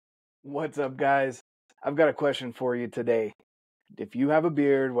What's up, guys? I've got a question for you today. If you have a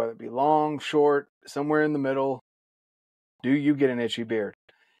beard, whether it be long, short, somewhere in the middle, do you get an itchy beard?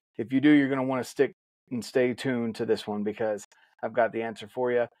 If you do, you're going to want to stick and stay tuned to this one because I've got the answer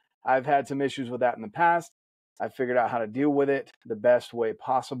for you. I've had some issues with that in the past. I figured out how to deal with it the best way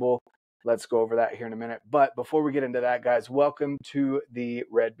possible. Let's go over that here in a minute. But before we get into that, guys, welcome to the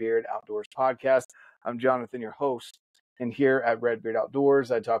RedBeard Outdoors podcast. I'm Jonathan, your host. And here at RedBeard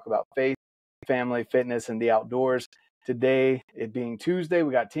Outdoors, I talk about faith, family, fitness, and the outdoors. Today, it being Tuesday,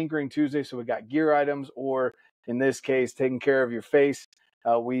 we got Tinkering Tuesday, so we got gear items, or in this case, taking care of your face.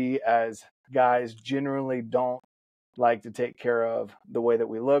 We as guys generally don't like to take care of the way that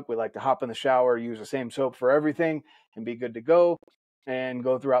we look. We like to hop in the shower, use the same soap for everything, and be good to go, and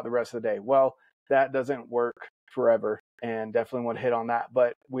go throughout the rest of the day. Well, that doesn't work forever, and definitely want to hit on that.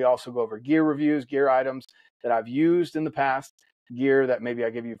 But we also go over gear reviews, gear items that I've used in the past, gear that maybe I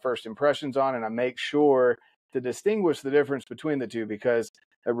give you first impressions on, and I make sure to distinguish the difference between the two, because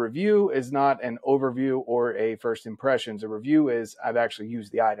a review is not an overview or a first impressions. A review is I've actually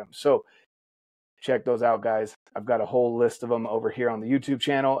used the item. So check those out, guys. I've got a whole list of them over here on the YouTube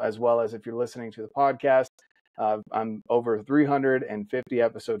channel, as well as if you're listening to the podcast. I'm over 350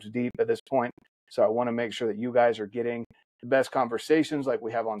 episodes deep at this point. So I want to make sure that you guys are getting the best conversations like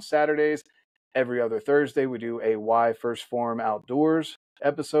we have on Saturdays. Every other Thursday, we do a Why First Phorm Outdoors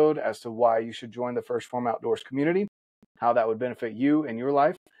episode as to why you should join the First Phorm Outdoors community, how that would benefit you in your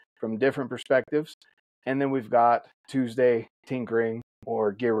life from different perspectives. And then we've got Tuesday tinkering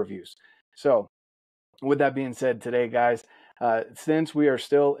or gear reviews. So with that being said, today, guys, since we are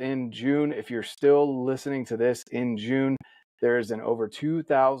still in June, if you're still listening to this in June, there's an over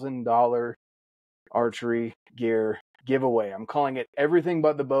 $2,000 archery gear giveaway. I'm calling it Everything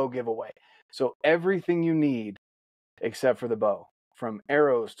But the Bow giveaway. So everything you need except for the bow, from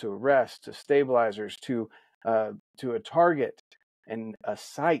arrows to rest to stabilizers to a target and a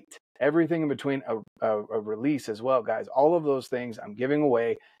sight, everything in between, a release as well, guys. All of those things I'm giving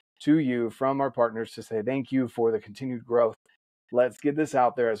away to you from our partners to say thank you for the continued growth. Let's get this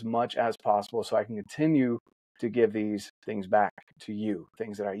out there as much as possible so I can continue to give these things back to you,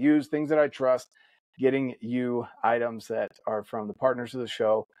 things that I use, things that I trust, getting you items that are from the partners of the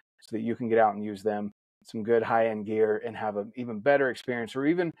show so that you can get out and use them, some good high-end gear, and have an even better experience, or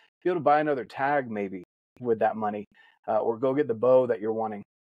even be able to buy another tag maybe with that money, or go get the bow that you're wanting,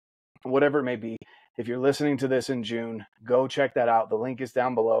 whatever it may be. If you're listening to this in June, go check that out. The link is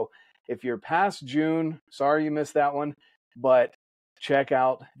down below. If you're past June, sorry you missed that one, but check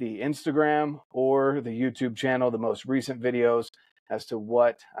out the Instagram or the YouTube channel, the most recent videos as to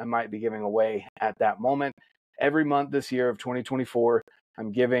what I might be giving away at that moment. Every month this year of 2024,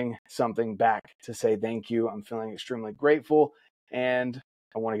 I'm giving something back to say thank you. I'm feeling extremely grateful, and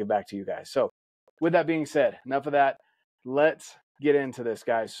I want to get back to you guys. So with that being said, enough of that. Let's get into this,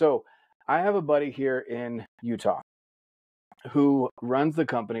 guys. So I have a buddy here in Utah who runs the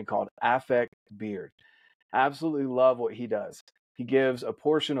company called RedBeard. Absolutely love what he does. He gives a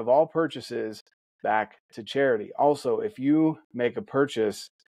portion of all purchases back to charity. Also, if you make a purchase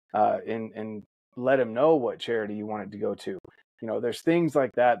and let him know what charity you want it to go to, you know, there's things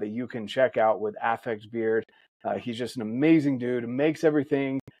like that that you can check out with RedBeard. He's just an amazing dude, makes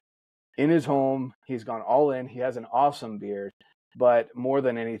everything in his home. He's gone all in. He has an awesome beard, but more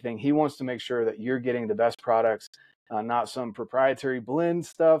than anything, he wants to make sure that you're getting the best products, not some proprietary blend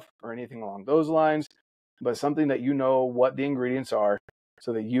stuff or anything along those lines, but something that you know what the ingredients are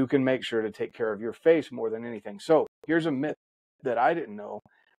so that you can make sure to take care of your face more than anything. So here's a myth that I didn't know.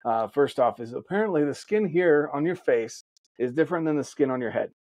 First off, is apparently the skin here on your face is different than the skin on your head.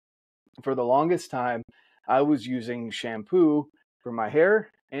 For the longest time, I was using shampoo for my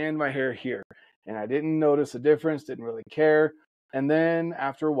hair and my hair here, and I didn't notice a difference, didn't really care. And then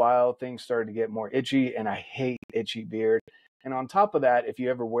after a while, things started to get more itchy, and I hate itchy beard. And on top of that, if you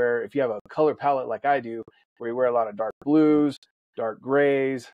have a color palette like I do, where you wear a lot of dark blues, dark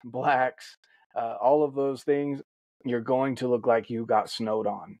grays, blacks, all of those things, you're going to look like you got snowed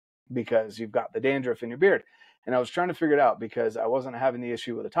on because you've got the dandruff in your beard. And I was trying to figure it out because I wasn't having the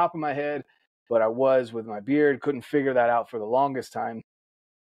issue with the top of my head, but I was with my beard. Couldn't figure that out for the longest time.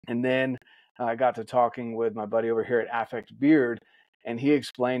 And then I got to talking with my buddy over here at RedBeard, and he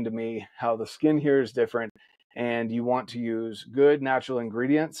explained to me how the skin here is different, and you want to use good natural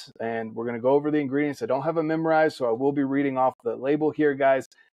ingredients. And we're going to go over the ingredients. I don't have them memorized, so I will be reading off the label here, guys,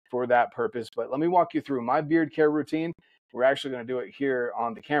 for that purpose. But let me walk you through my beard care routine. We're actually going to do it here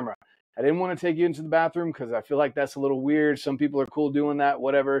on the camera. I didn't want to take you into the bathroom because I feel like that's a little weird. Some people are cool doing that,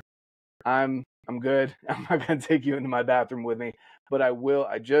 whatever. I'm I'm good. I'm not going to take you into my bathroom with me, but I will.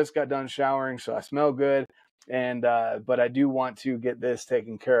 I just got done showering, so I smell good. And, but I do want to get this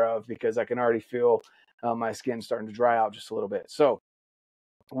taken care of because I can already feel my skin starting to dry out just a little bit. So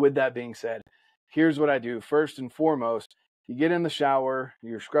with that being said, here's what I do. First and foremost, you get in the shower,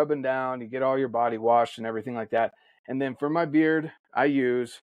 you're scrubbing down, you get all your body washed and everything like that. And then for my beard, I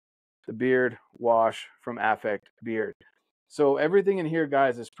use the beard wash from Affect Beard. So everything in here,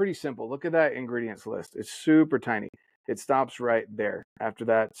 guys, is pretty simple. Look at that ingredients list. It's super tiny. It stops right there. After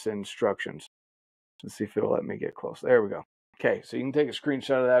that, it's instructions. Let's see if it'll let me get close. There we go. Okay, so you can take a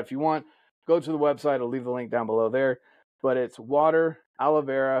screenshot of that if you want. Go to the website. I'll leave the link down below there. But it's water, aloe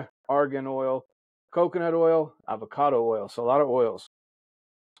vera, argan oil, coconut oil, avocado oil. So a lot of oils.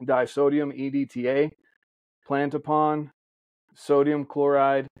 Disodium EDTA, plantapan, sodium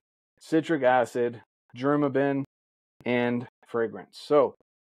chloride, citric acid, germabin, and fragrance. So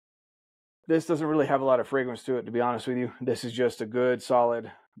this doesn't really have a lot of fragrance to it, to be honest with you. This is just a good,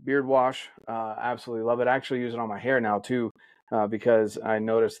 solid beard wash. Absolutely love it. I actually use it on my hair now too, because I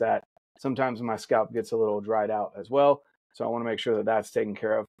noticed that sometimes my scalp gets a little dried out as well. So I want to make sure that that's taken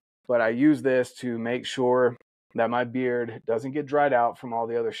care of. But I use this to make sure that my beard doesn't get dried out from all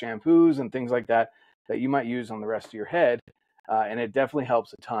the other shampoos and things like that that you might use on the rest of your head. And it definitely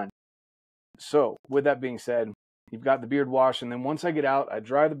helps a ton. So with that being said, you've got the beard wash, and then once I get out, I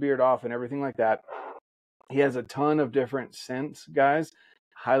dry the beard off and everything like that. He has a ton of different scents, guys.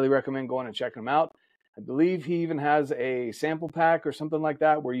 Highly recommend going and checking them out. I believe he even has a sample pack or something like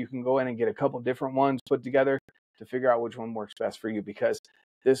that where you can go in and get a couple different ones put together to figure out which one works best for you, because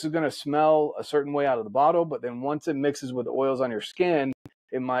this is going to smell a certain way out of the bottle, but then once it mixes with the oils on your skin,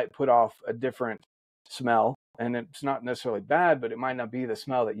 it might put off a different smell. And it's not necessarily bad, but it might not be the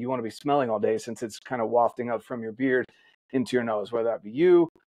smell that you want to be smelling all day, since it's kind of wafting up from your beard into your nose, whether that be you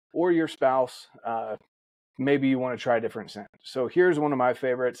or your spouse. Maybe you want to try a different scent. So here's one of my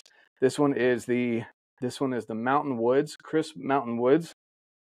favorites. This one is the Mountain Woods, crisp Mountain Woods.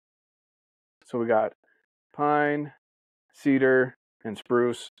 So we got pine, cedar, and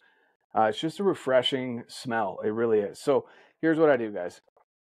spruce. It's just a refreshing smell. It really is. So here's what I do, guys.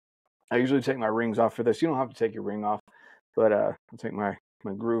 I usually take my rings off for this. You don't have to take your ring off, but I'll take my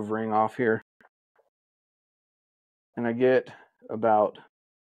groove ring off here. And I get about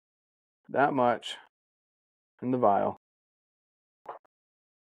that much in the vial.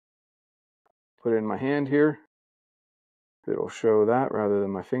 Put it in my hand here. It'll show that rather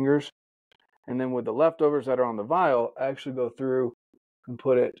than my fingers. And then with the leftovers that are on the vial, I actually go through and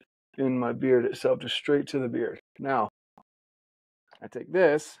put it in my beard itself, just straight to the beard. Now, I take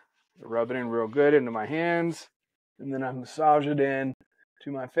this, rub it in real good into my hands, and then I massage it in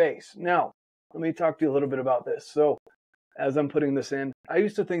to my face. Now, let me talk to you a little bit about this. So, as I'm putting this in, I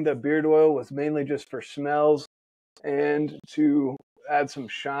used to think that beard oil was mainly just for smells and to add some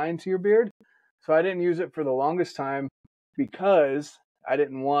shine to your beard. So I didn't use it for the longest time because I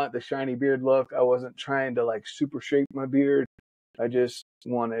didn't want the shiny beard look. I wasn't trying to like super shape my beard. I just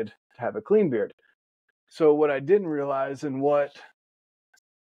wanted to have a clean beard. So what I didn't realize, and what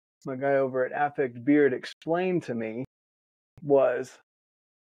my guy over at Affect Beard explained to me, was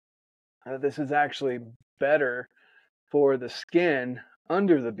that this is actually better for the skin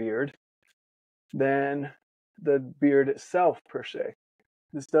under the beard than the beard itself per se.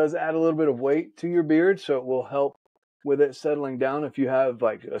 This does add a little bit of weight to your beard, so it will help with it settling down. If you have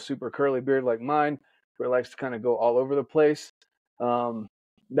like a super curly beard like mine, where it likes to kind of go all over the place,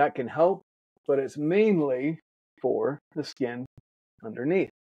 that can help, but it's mainly for the skin underneath.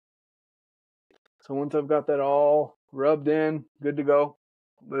 So once I've got that all rubbed in, good to go,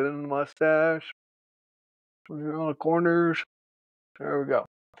 put it in the mustache, put it on the corners, there we go.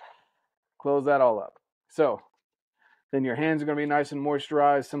 Close that all up. So then your hands are going to be nice and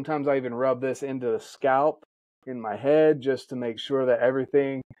moisturized. Sometimes I even rub this into the scalp in my head just to make sure that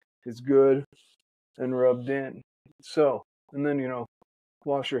everything is good and rubbed in. So, and then,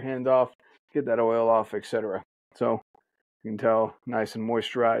 wash your hands off, get that oil off, etc. So you can tell, nice and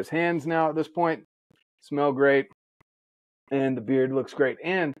moisturized hands now at this point. Smell great. And the beard looks great.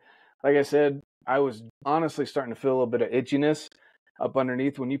 And like I said, I was honestly starting to feel a little bit of itchiness up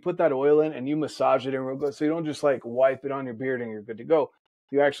underneath. When you put that oil in and you massage it in real good, so you don't just like wipe it on your beard and you're good to go.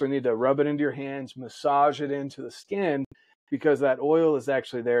 You actually need to rub it into your hands, massage it into the skin, because that oil is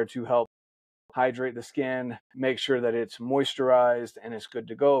actually there to help hydrate the skin, make sure that it's moisturized and it's good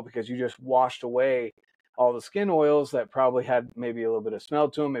to go, because you just washed away all the skin oils that probably had maybe a little bit of smell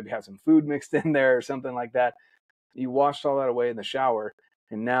to them, maybe had some food mixed in there or something like that. You washed all that away in the shower,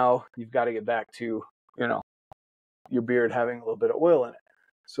 and now you've got to get back to, your beard having a little bit of oil in it.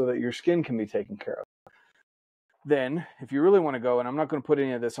 so that your skin can be taken care of. Then, if you really want to go, and I'm not going to put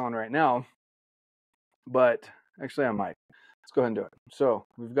any of this on right now, but actually I might. Let's go ahead and do it. So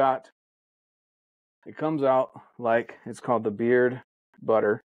we've got, it comes out like, it's called the beard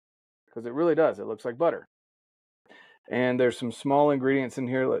butter, because it really does. It looks like butter. And there's some small ingredients in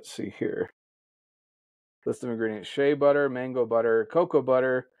here. Let's see here. List of ingredients: shea butter, mango butter, cocoa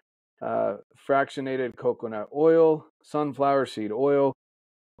butter, fractionated coconut oil, sunflower seed oil,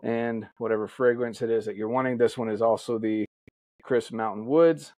 and whatever fragrance it is that you're wanting. This one is also the crisp mountain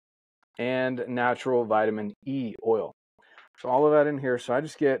woods and natural vitamin E oil. So all of that in here. So I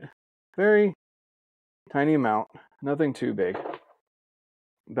just get very tiny amount, nothing too big,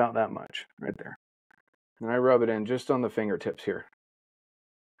 about that much right there. And I rub it in just on the fingertips here.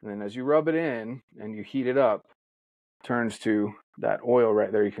 And then as you rub it in and you heat it up, it turns to that oil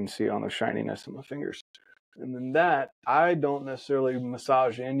right there. You can see on the shininess of my fingers. And then that, I don't necessarily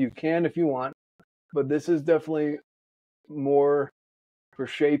massage in. You can if you want, but this is definitely more for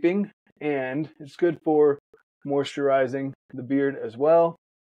shaping, and it's good for moisturizing the beard as well.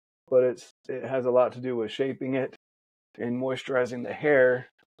 But it has a lot to do with shaping it and moisturizing the hair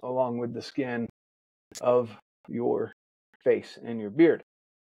along with the skin of your face and your beard.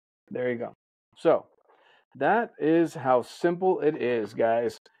 There you go. So that is how simple it is,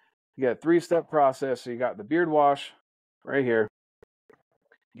 guys. You got a 3-step process. So you got the beard wash right here.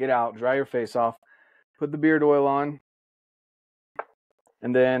 Get out, dry your face off, put the beard oil on,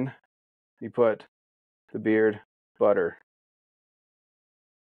 and then you put the beard butter.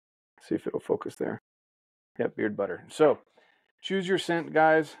 See if it'll focus there. Yep, beard butter. So choose your scent,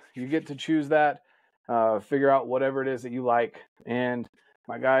 guys. You get to choose that. Figure out whatever it is that you like. And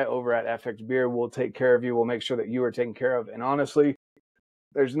my guy over at FX Beard will take care of you. We'll make sure that you are taken care of. And honestly,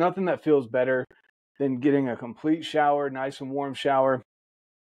 there's nothing that feels better than getting a complete shower, nice and warm shower,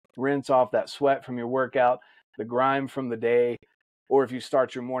 rinse off that sweat from your workout, the grime from the day, or if you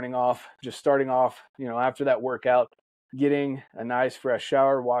start your morning off, just starting off, after that workout, getting a nice fresh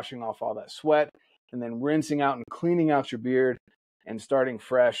shower, washing off all that sweat, and then rinsing out and cleaning out your beard and starting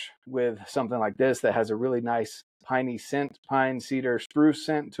fresh with something like this that has a really nice piney scent, pine, cedar, spruce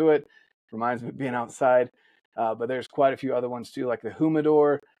scent to it. Reminds me of being outside. But there's quite a few other ones too, like the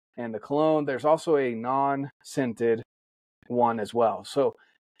humidor and the cologne. There's also a non-scented one as well. So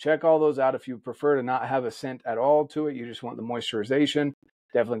check all those out. If you prefer to not have a scent at all to it, you just want the moisturization,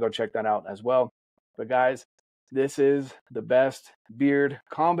 definitely go check that out as well. But guys, this is the best beard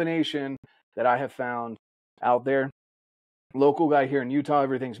combination that I have found out there. Local guy here in Utah,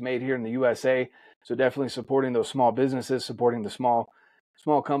 everything's made here in the USA. So definitely supporting those small businesses, supporting the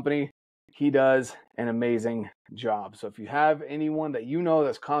small company. He does an amazing job. So if you have anyone that you know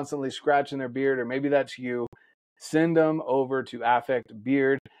that's constantly scratching their beard, or maybe that's you, send them over to Affect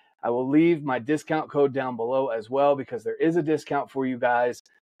Beard. I will leave my discount code down below as well, because there is a discount for you guys.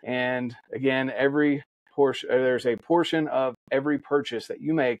 And again, there's a portion of every purchase that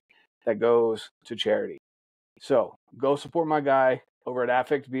you make that goes to charity. So go support my guy over at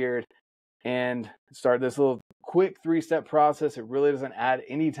Affect Beard and start this little quick 3-step process. It really doesn't add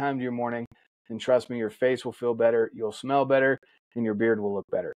any time to your morning. And trust me, your face will feel better, you'll smell better, and your beard will look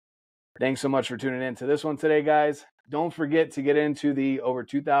better. Thanks so much for tuning in to this one today, guys. Don't forget to get into the over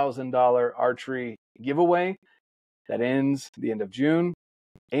 $2,000 archery giveaway that ends the end of June.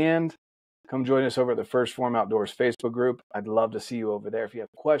 And come join us over at the First Phorm Outdoors Facebook group. I'd love to see you over there. If you have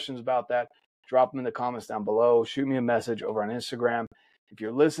questions about that, drop them in the comments down below. Shoot me a message over on Instagram. If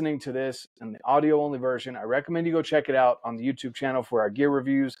you're listening to this in the audio-only version, I recommend you go check it out on the YouTube channel for our gear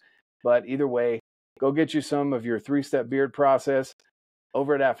reviews. But either way, go get you some of your 3-step beard process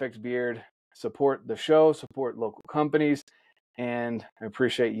over at Affect Beard. Support the show, support local companies, and I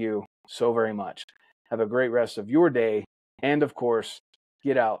appreciate you so very much. Have a great rest of your day, and of course,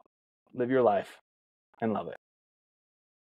 get out, live your life, and love it.